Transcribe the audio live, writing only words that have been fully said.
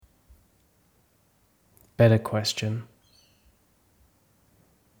Better question.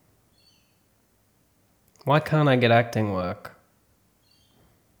 Why can't I get acting work?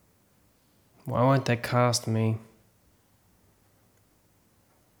 Why won't they cast me?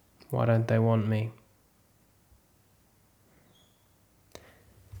 Why don't they want me?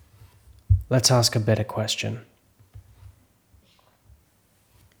 Let's ask a better question.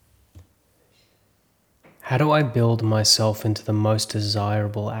 How do I build myself into the most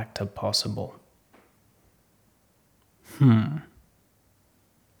desirable actor possible?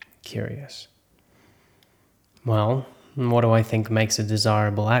 Curious. Well, what do I think makes a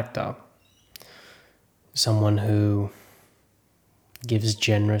desirable actor? Someone who gives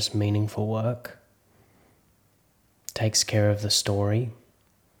generous, meaningful work, takes care of the story,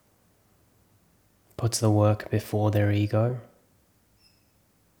 puts the work before their ego,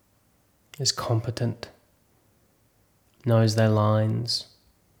 is competent, knows their lines,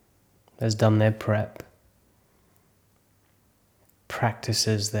 has done their prep,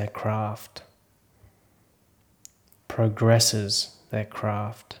 practices their craft, progresses their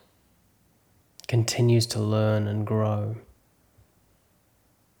craft, continues to learn and grow.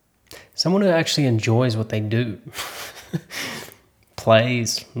 Someone who actually enjoys what they do,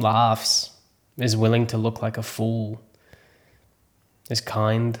 plays, laughs, is willing to look like a fool, is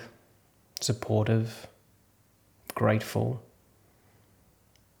kind, supportive, grateful,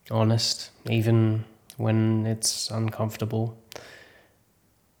 honest, even when it's uncomfortable,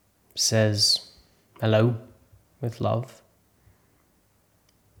 says hello with love,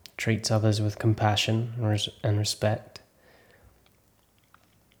 treats others with compassion and respect,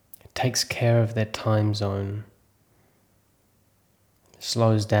 takes care of their time zone,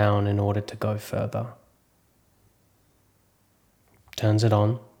 slows down in order to go further, turns it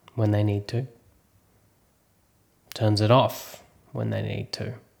on when they need to, turns it off when they need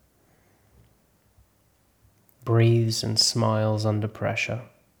to, breathes and smiles under pressure,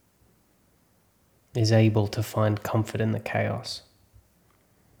 is able to find comfort in the chaos,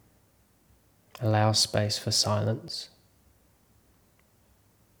 allows space for silence,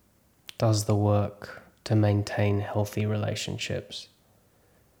 does the work to maintain healthy relationships,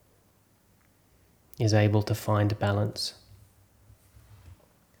 is able to find balance,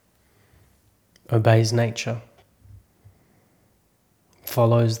 obeys nature,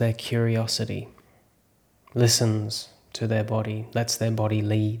 follows their curiosity, listens to their body, lets their body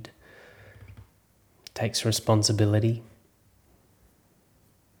lead, takes responsibility,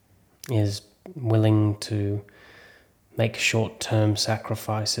 is willing to make short-term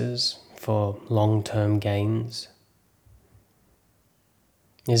sacrifices for long-term gains,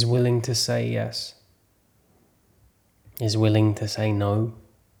 is willing to say yes, is willing to say no,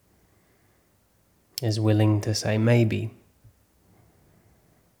 is willing to say maybe,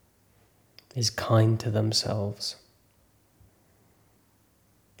 is kind to themselves,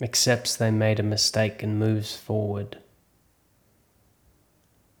 accepts they made a mistake and moves forward,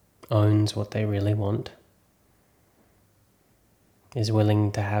 owns what they really want, is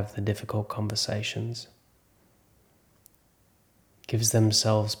willing to have the difficult conversations, gives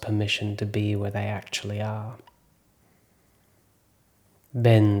themselves permission to be where they actually are,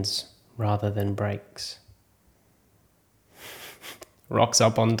 bends rather than breaks, rocks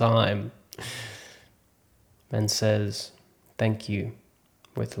up on time, and says thank you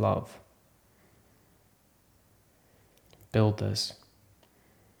with love. Build this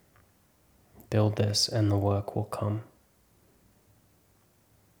and the work will come.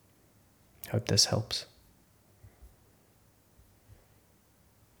 Hope this helps.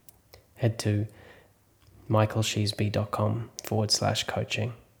 Head to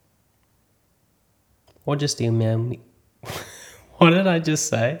michaelsheasby.com/coaching or just email me. What did I just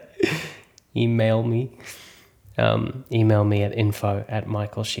say? Email me. Email me at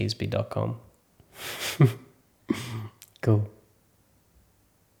info@michaelsheasby.com. Cool.